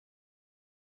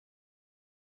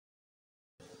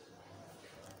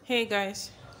Hey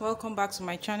guys, welcome back to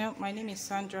my channel. My name is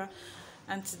Sandra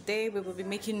and today we will be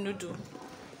making noodle.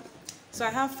 So I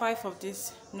have 5 of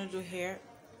this noodle here.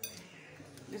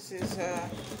 This is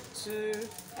two,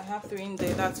 I have 3 in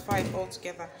there, that's 5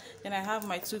 altogether. Then I have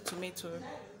my 2 tomato.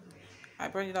 I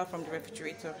brought it out from the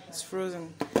refrigerator, it's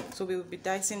frozen. So we will be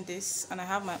dicing this, and I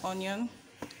have my onion,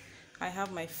 I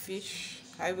have my fish.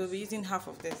 I will be using half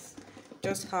of this,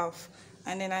 just half.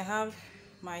 And then I have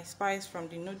my spice from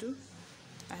the noodle.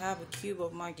 I have a cube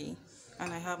of Maggi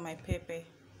and I have my pepper.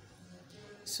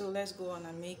 So let's go on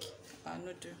and make our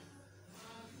noodle.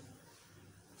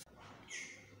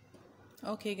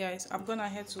 Okay guys, I'm gonna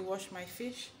head to wash my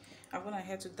fish. I'm gonna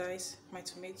head to dice my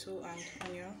tomato and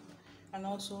onion, and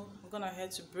also I'm gonna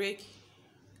head to break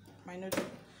my noodle.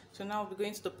 So now we're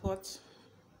going to the pot.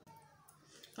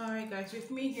 Alright guys,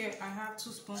 with me here I have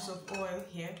 2 spoons of oil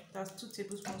here. That's 2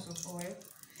 tablespoons of oil.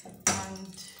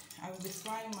 And I will be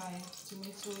frying my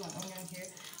tomato and onion here.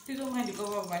 Please don't mind the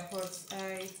cover of my pot.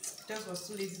 I just was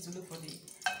too lazy to look for the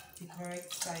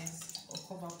correct size or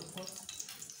cover of the pot.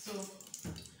 So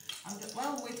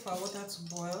while we wait for our water to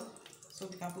boil, so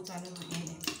we can put our noodle in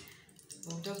it,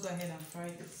 we'll just go ahead and fry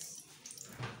this.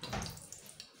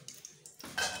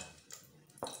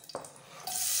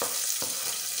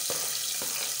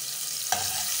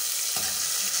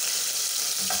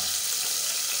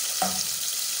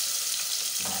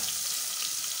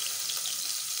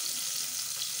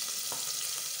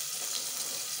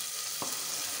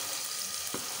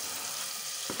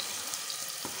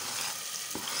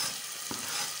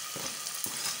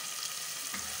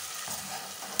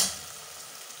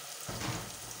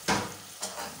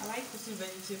 I like putting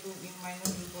vegetable in my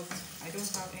noodle, but I don't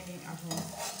have any at home.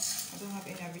 I don't have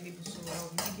any available, so I'll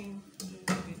be making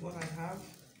noodle with what I have.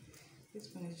 This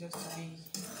one is just to be,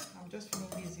 I'm just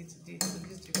feeling lazy today to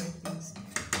use the right things.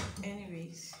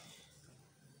 Anyways,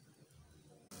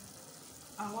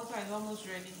 our water is almost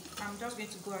ready. I'm just going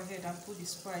to go ahead and put the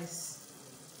spice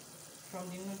from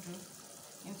the noodle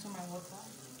into my water.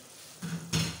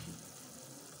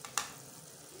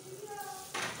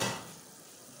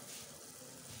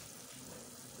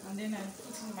 And then I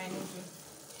put in my noodle.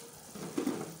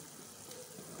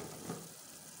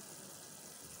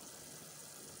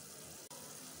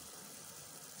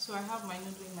 So I have my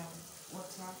noodle in my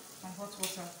water, my hot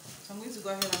water. So I'm going to go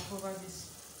ahead and cover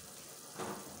this.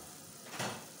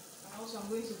 And also I'm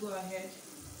going to go ahead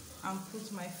and put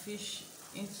my fish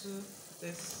into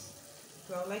this.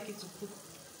 So I would like it to cook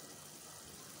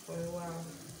for a while.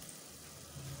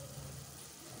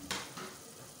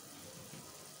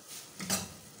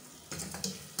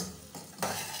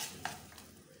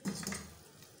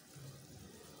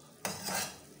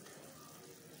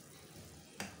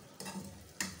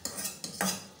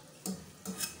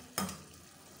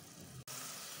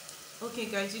 Okay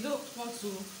guys, you don't want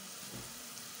to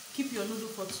keep your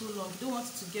noodle for too long. You don't want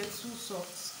it to get too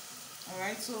soft.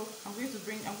 Alright, so I'm going to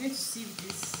sieve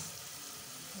this.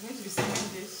 I'm going to be sieving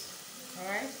this.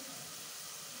 Alright.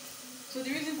 So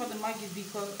the reason for the Maggi is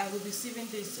because I will be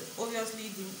sieving this. Obviously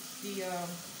the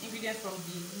ingredient from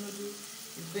the noodle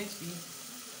is going to be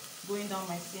going down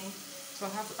my sink. So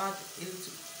I have to add a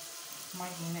little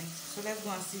Maggi in it. So let's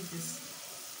go and sieve this.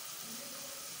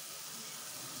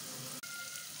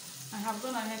 I have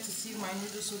gone ahead to sieve my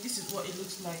noodles, so this is what it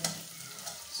looks like.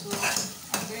 So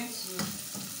I'm going to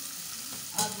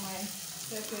add my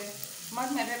pepper.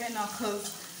 Add my pepper now,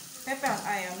 because pepper and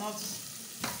I are not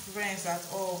friends at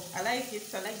all. I like it.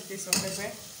 I like the taste of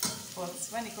pepper, but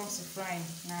when it comes to frying,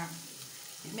 nah,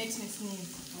 it makes me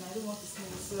sneeze, and I don't want to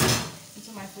sneeze. So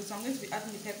into my food, so I'm going to be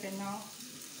adding the pepper now,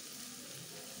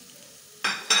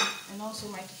 and also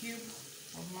my cube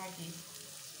of Maggi.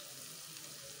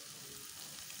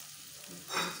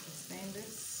 Extend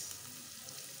this.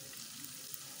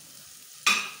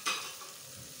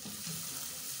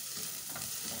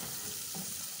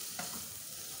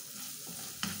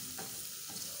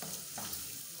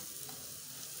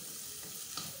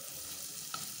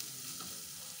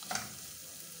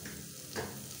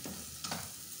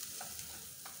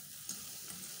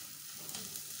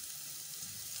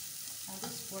 At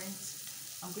this point,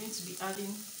 I'm going to be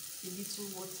adding a little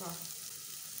water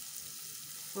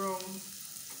from,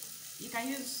 you can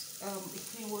use a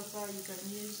clean water, you can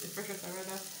use a fresh water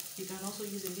rather, you can also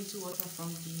use a little water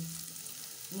from the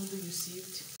noodle you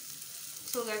sieved.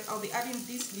 So guys, I'll be adding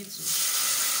this little,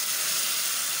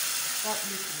 that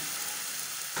little.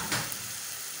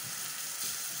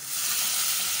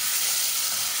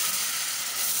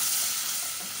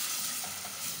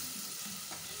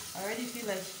 I already feel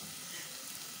like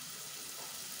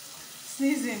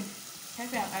sneezing.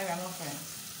 Pepper and I are not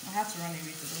friends. I have to run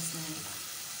away to this minute.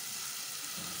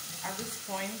 At this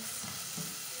point,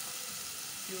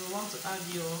 you will want to add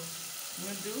your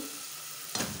noodle.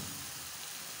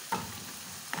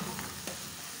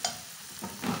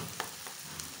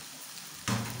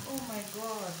 Oh my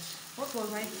god, what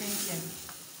was I thinking?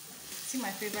 See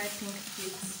my favorite pink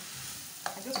plates.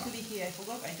 I just put it here. I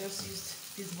forgot I just used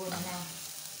this bowl now.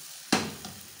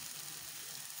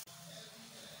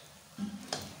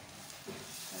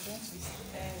 I'm going to be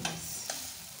stirring this.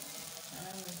 I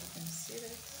don't know if you can see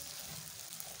this.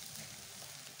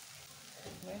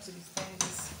 I'm going to be stirring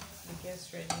this. It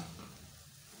gets ready.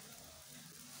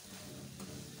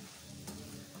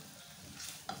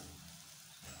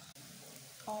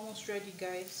 Almost ready,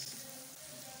 guys.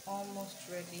 Almost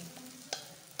ready.